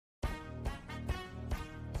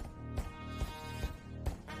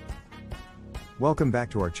Welcome back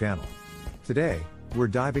to our channel. Today, we're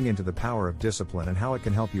diving into the power of discipline and how it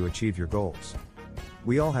can help you achieve your goals.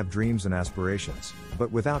 We all have dreams and aspirations,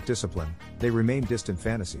 but without discipline, they remain distant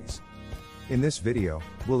fantasies. In this video,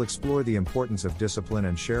 we'll explore the importance of discipline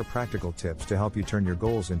and share practical tips to help you turn your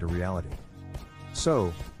goals into reality.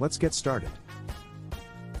 So, let's get started.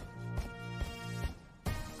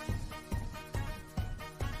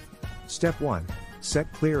 Step 1.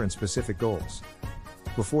 Set clear and specific goals.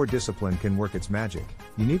 Before discipline can work its magic,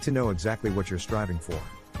 you need to know exactly what you're striving for.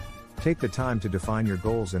 Take the time to define your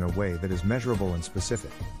goals in a way that is measurable and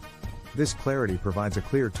specific. This clarity provides a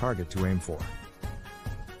clear target to aim for.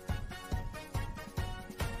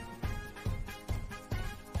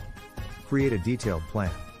 Create a detailed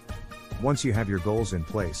plan. Once you have your goals in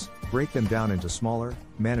place, break them down into smaller,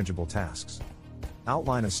 manageable tasks.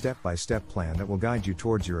 Outline a step-by-step plan that will guide you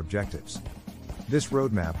towards your objectives. This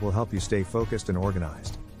roadmap will help you stay focused and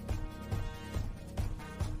organized.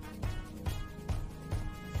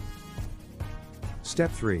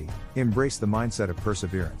 Step 3. Embrace the mindset of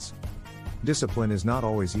perseverance. Discipline is not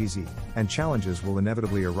always easy, and challenges will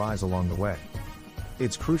inevitably arise along the way.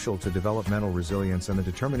 It's crucial to develop mental resilience and the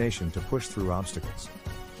determination to push through obstacles.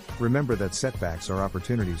 Remember that setbacks are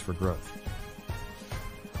opportunities for growth.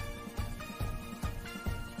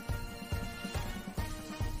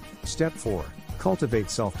 Step 4. Cultivate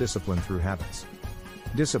self-discipline through habits.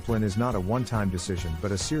 Discipline is not a one-time decision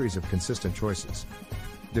but a series of consistent choices.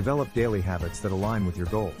 Develop daily habits that align with your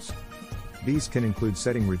goals. These can include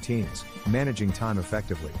setting routines, managing time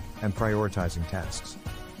effectively, and prioritizing tasks.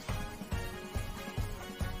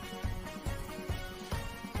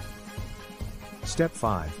 Step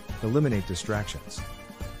 5. Eliminate distractions.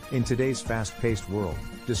 In today's fast-paced world,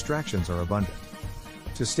 distractions are abundant.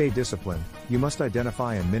 To stay disciplined, you must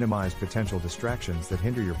identify and minimize potential distractions that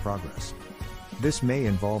hinder your progress. This may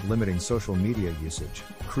involve limiting social media usage,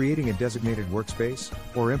 creating a designated workspace,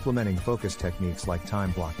 or implementing focus techniques like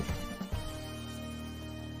time blocking.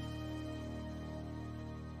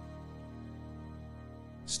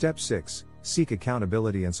 Step 6. Seek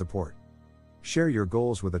accountability and support. Share your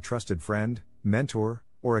goals with a trusted friend, mentor,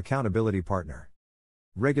 or accountability partner.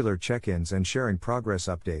 Regular check-ins and sharing progress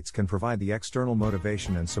updates can provide the external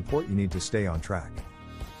motivation and support you need to stay on track.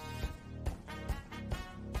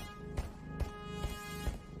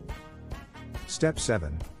 Step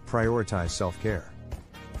 7. Prioritize self-care.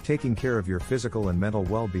 Taking care of your physical and mental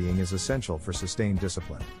well-being is essential for sustained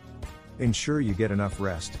discipline. Ensure you get enough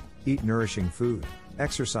rest, eat nourishing food,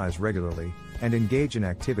 exercise regularly, and engage in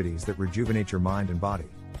activities that rejuvenate your mind and body.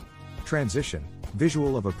 Transition.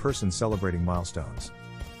 Visual of a person celebrating milestones.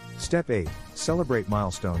 Step 8. Celebrate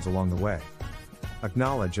milestones along the way.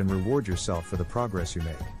 Acknowledge and reward yourself for the progress you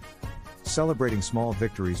make. Celebrating small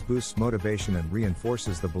victories boosts motivation and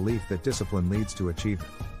reinforces the belief that discipline leads to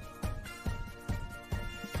achievement.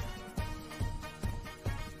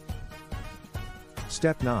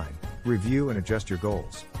 Step 9. Review and adjust your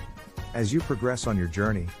goals. As you progress on your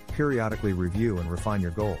journey, periodically review and refine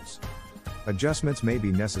your goals. Adjustments may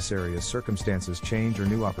be necessary as circumstances change or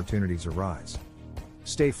new opportunities arise.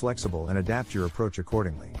 Stay flexible and adapt your approach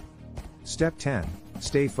accordingly. Step 10.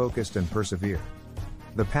 Stay focused and persevere.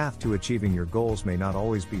 The path to achieving your goals may not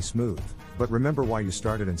always be smooth, but remember why you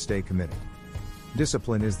started and stay committed.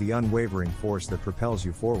 Discipline is the unwavering force that propels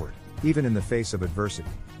you forward, even in the face of adversity.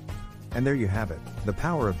 And there you have it, the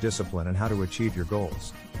power of discipline and how to achieve your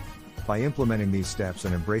goals. By implementing these steps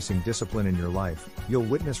and embracing discipline in your life, you'll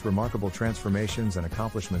witness remarkable transformations and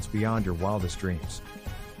accomplishments beyond your wildest dreams.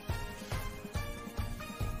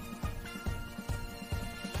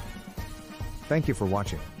 Thank you for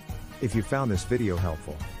watching. If you found this video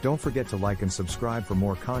helpful, don't forget to like and subscribe for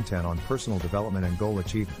more content on personal development and goal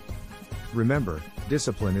achievement. Remember,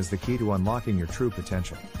 discipline is the key to unlocking your true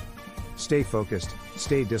potential. Stay focused,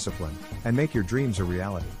 stay disciplined, and make your dreams a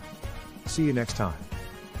reality. See you next time.